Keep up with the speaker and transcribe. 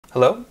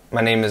Hello,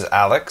 my name is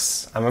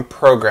Alex. I'm a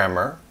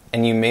programmer,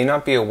 and you may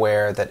not be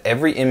aware that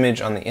every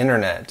image on the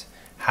internet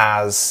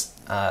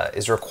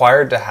is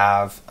required to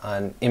have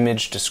an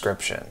image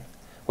description,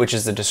 which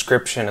is the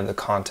description of the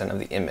content of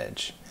the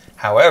image.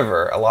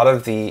 However, a lot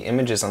of the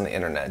images on the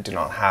internet do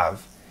not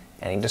have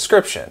any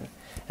description.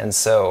 And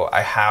so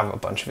I have a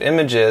bunch of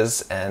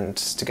images, and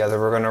together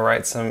we're going to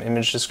write some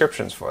image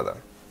descriptions for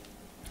them.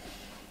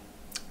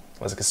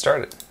 Let's get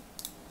started.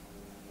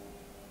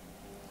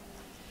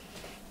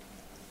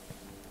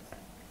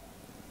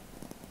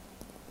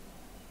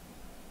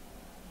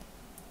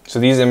 So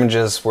these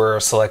images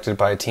were selected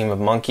by a team of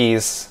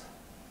monkeys.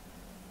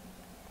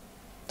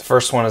 The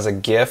first one is a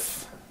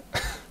GIF.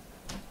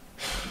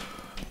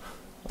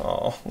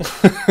 Oh.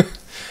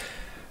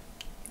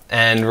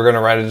 And we're going to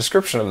write a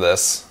description of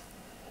this.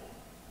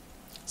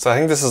 So I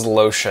think this is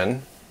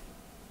lotion,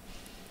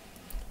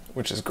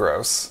 which is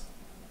gross.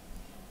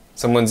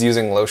 Someone's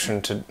using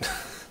lotion to...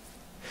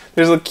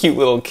 There's a cute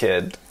little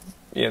kid,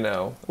 you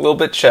know, a little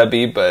bit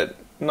chubby, but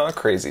not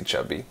crazy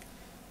chubby.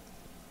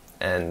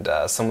 And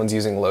someone's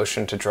using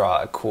lotion to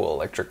draw a cool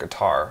electric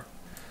guitar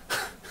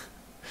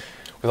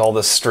with all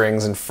the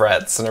strings and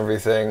frets and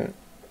everything.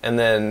 And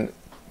then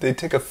they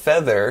take a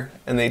feather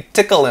and they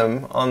tickle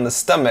him on the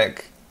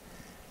stomach,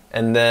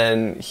 and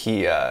then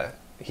he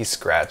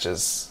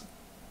scratches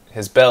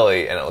his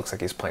belly and it looks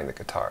like he's playing the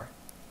guitar.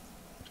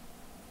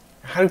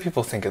 How do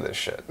people think of this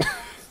shit?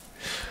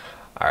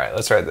 Alright,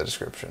 let's write the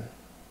description.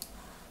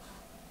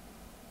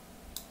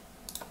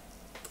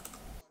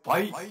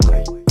 Bye.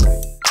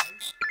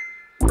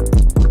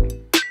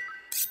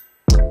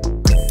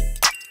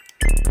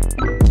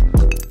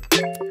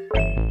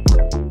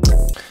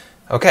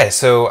 Okay,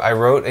 so I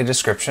wrote a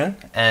description,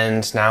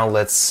 and now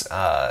let's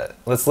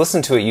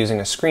listen to it using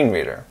a screen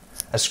reader.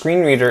 A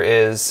screen reader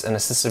is an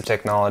assistive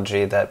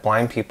technology that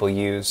blind people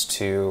use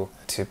to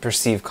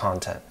perceive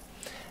content,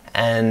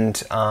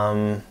 and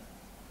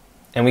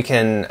we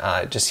can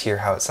just hear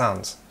how it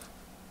sounds.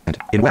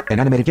 In web,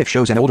 an animated GIF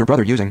shows an older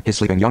brother using his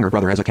sleeping younger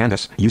brother as a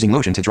canvas, using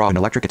lotion to draw an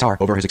electric guitar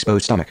over his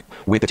exposed stomach.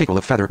 With the tickle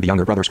of feather, the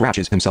younger brother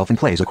scratches himself and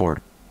plays a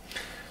chord.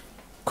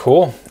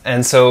 Cool.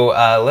 And so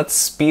let's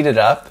speed it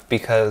up,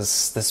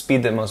 because the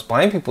speed that most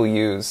blind people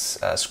use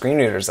screen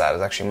readers at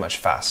is actually much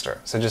faster.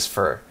 So just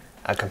for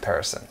a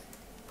comparison.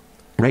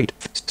 Rate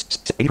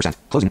 80%.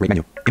 Closing rate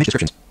menu. Image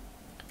descriptions.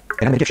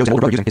 An animated GIF shows an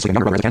older brother using his sleeping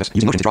younger brother as a canvas,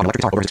 using lotion to draw an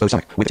electric guitar over his exposed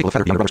stomach. With the tickle of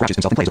feather, the younger brother scratches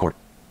himself and plays a chord.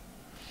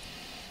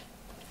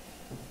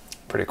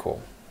 Pretty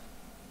cool.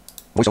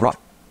 Voiceover off.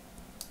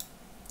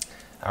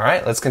 All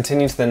right, let's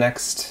continue to the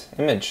next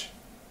image.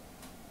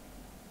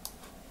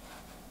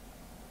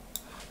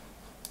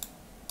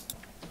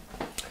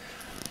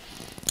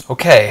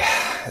 Okay,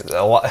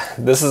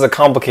 this is a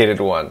complicated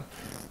one.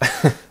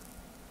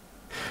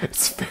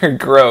 It's very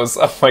gross.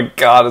 Oh my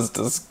god, it's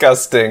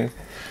disgusting.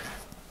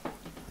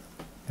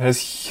 It has...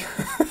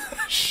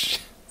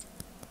 Shit.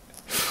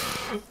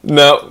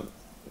 No,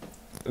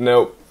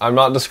 I'm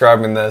not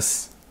describing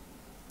this.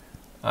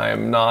 I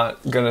am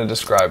not gonna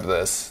describe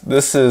this.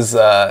 This is,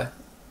 it's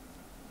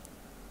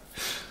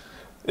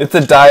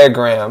a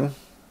diagram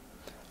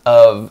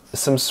of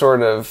some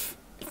sort of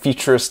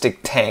futuristic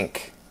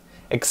tank,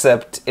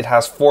 except it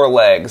has 4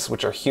 legs,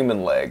 which are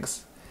human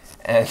legs.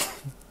 And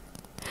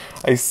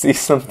I see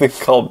something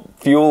called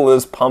fuel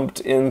is pumped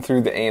in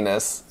through the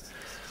anus.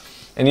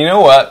 And you know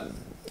what?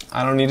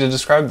 I don't need to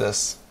describe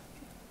this.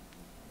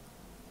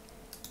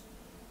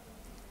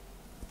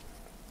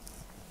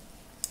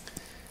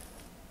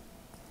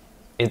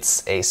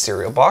 It's a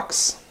cereal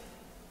box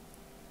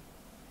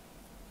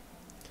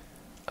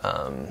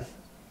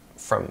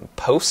from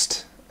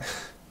Post,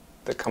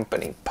 the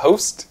company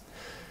Post,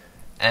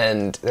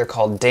 and they're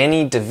called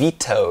Danny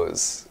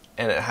DeVito's,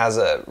 and it has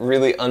a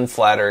really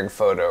unflattering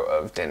photo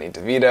of Danny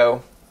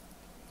DeVito,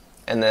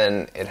 and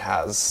then it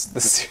has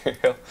the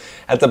cereal.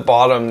 At the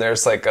bottom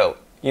there's like a,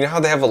 you know how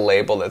they have a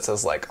label that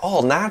says like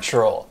all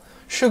natural,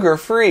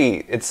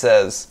 sugar-free? It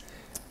says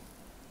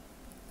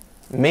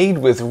made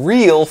with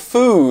real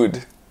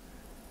food.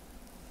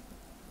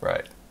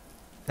 Right.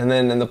 And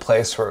then in the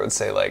place where it would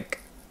say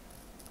like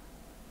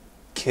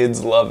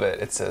kids love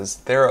it, it says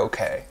they're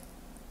okay.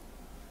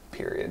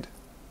 Period.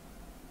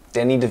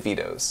 Danny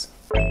DeVito's.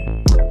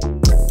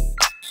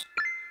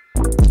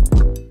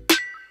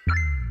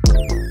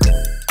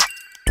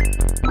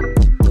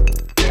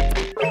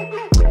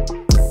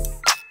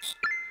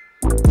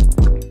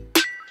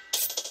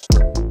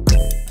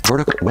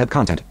 Vertical web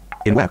content.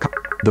 In web,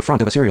 the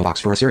front of a cereal box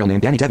for a cereal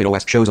named Danny DeVito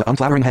West shows an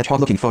unflattering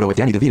hedgehog-looking photo of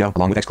Danny DeVito,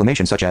 along with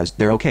exclamations such as,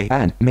 "They're okay,"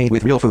 and "made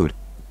with real food."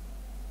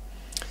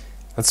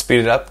 Let's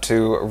speed it up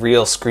to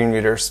real screen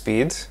reader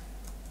speed.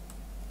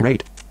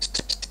 Rate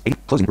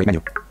 8. Closing rate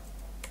menu.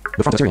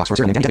 The front of a cereal box for a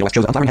cereal named Danny DeVito West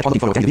shows an unflattering hedgehog-looking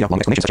photo of Danny DeVito, along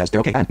with exclamations such as,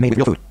 "They're okay," and "made with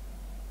real food."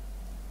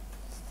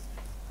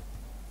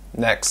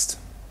 Next.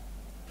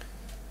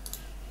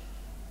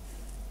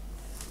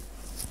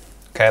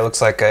 Okay,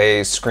 looks like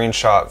a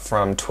screenshot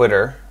from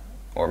Twitter,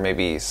 or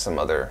maybe some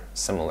other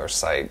similar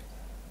site,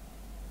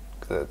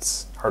 because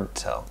it's hard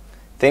to tell.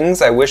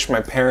 Things I wish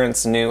my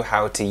parents knew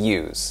how to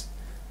use.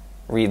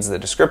 reads the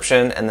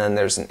description, and then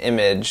there's an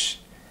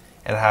image,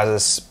 and it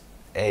has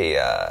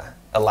a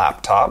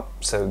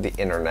laptop, so the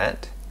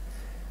internet.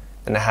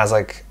 And it has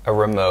like a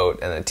remote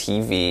and a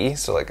TV,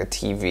 so like a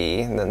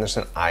TV, and then there's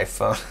an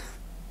iPhone.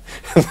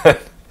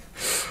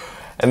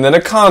 and then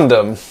a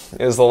condom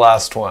is the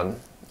last one.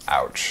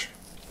 Ouch.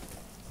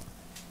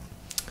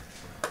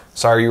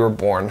 Sorry you were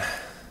born.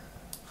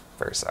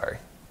 Very sorry.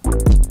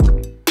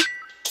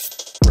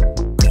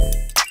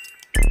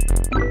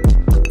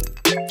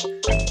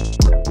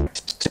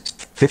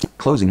 Fifth,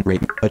 closing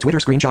rate. A Twitter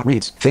screenshot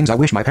reads, "Things I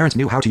wish my parents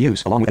knew how to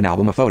use," along with an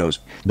album of photos.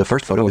 The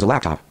first photo is a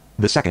laptop.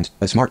 The second,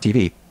 a smart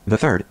TV. The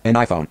third, an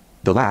iPhone.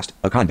 The last,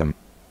 a condom.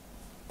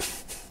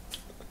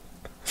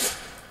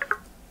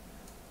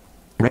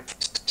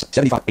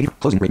 75, 80,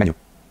 closing rate menu.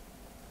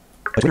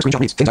 A Twitter screenshot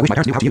reads, "Things I wish my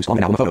parents knew how to use," along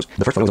with an album of photos.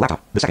 The first photo is a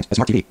laptop. The second, a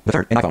smart TV. The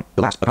third, an iPhone.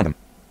 The last, a condom.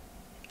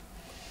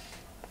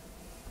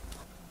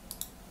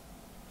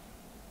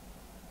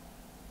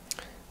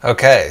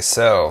 Okay,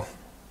 so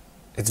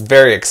it's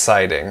very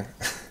exciting.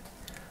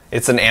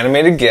 It's an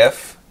animated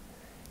GIF.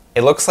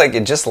 It looks like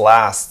it just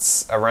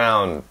lasts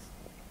around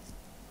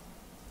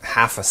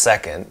half a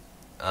second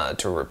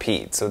to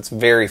repeat, so it's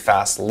very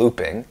fast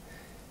looping.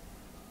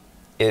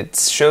 It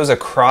shows a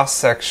cross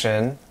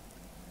section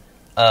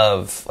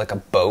of like a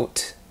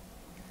boat,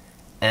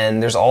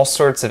 and there's all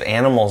sorts of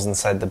animals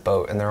inside the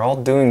boat, and they're all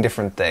doing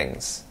different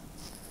things.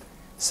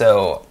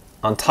 So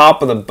on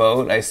top of the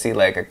boat, I see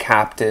like a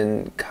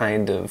captain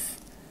kind of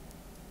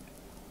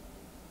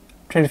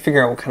trying to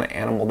figure out what kind of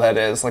animal that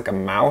is, like a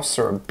mouse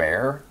or a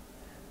bear.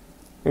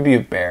 Maybe a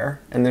bear.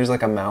 And there's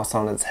like a mouse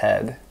on its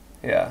head.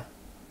 Yeah.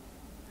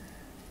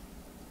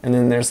 And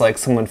then there's like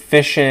someone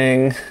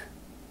fishing.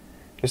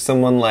 There's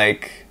someone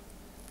like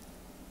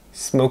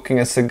smoking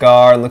a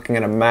cigar and looking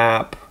at a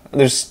map.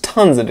 There's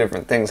tons of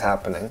different things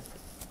happening.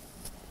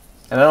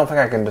 And I don't think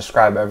I can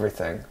describe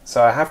everything.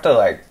 So I have to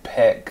like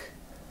pick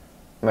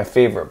my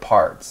favorite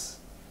parts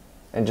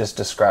and just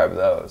describe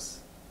those.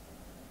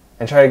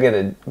 And try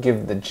to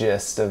give the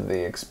gist of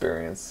the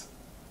experience.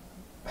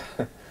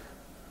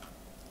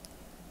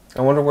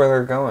 I wonder where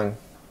they're going.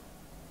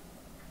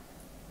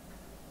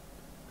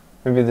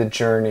 Maybe the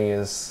journey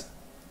is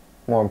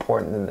more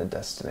important than the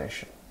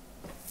destination.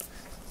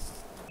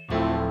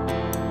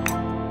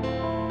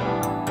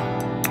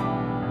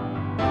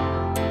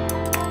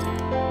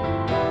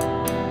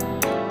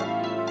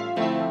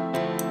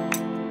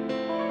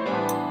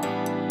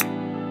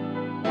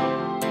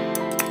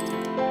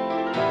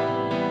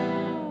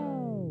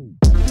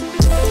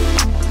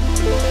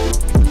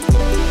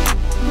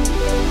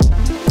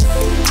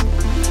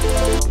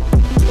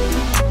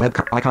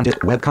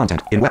 Web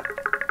content in web.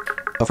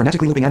 A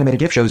frenetically looping animated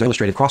GIF shows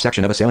illustrated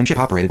cross-section of a sailing ship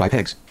operated by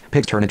pigs.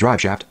 Pigs turn a drive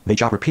shaft. They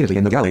chop repeatedly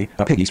in the galley.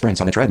 A piggy sprints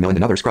on a treadmill and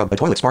another scrub a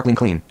toilet sparkling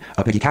clean.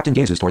 A piggy captain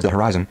gazes towards the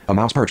horizon. A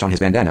mouse perched on his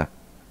bandana.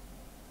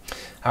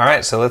 All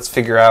right, so let's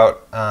figure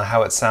out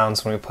how it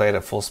sounds when we play it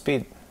at full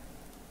speed.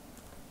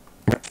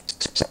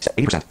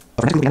 80%.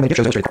 A frenetically looping animated GIF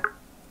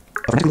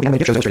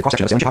shows illustrated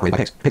cross-section of a sailing ship operated by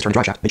pigs. Pigs turn a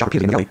drive shaft. They chop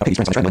repeatedly in the galley. A piggy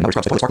sprints on a treadmill and another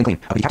scrubs a toilet sparkling clean.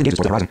 A piggy captain gazes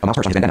towards the horizon. A mouse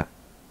perched on his bandana.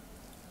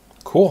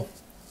 Cool.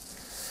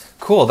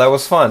 Cool, that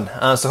was fun.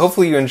 So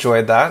hopefully you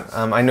enjoyed that.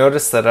 I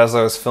noticed that as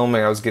I was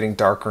filming, I was getting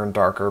darker and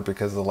darker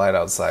because the light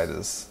outside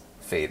is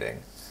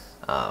fading.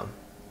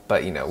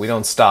 But, you know, we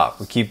don't stop.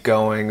 We keep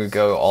going. We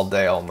go all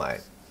day, all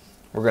night.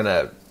 We're going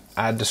to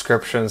add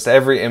descriptions to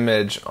every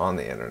image on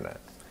the internet.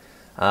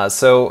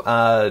 So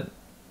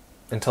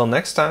until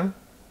next time,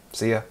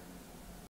 see ya.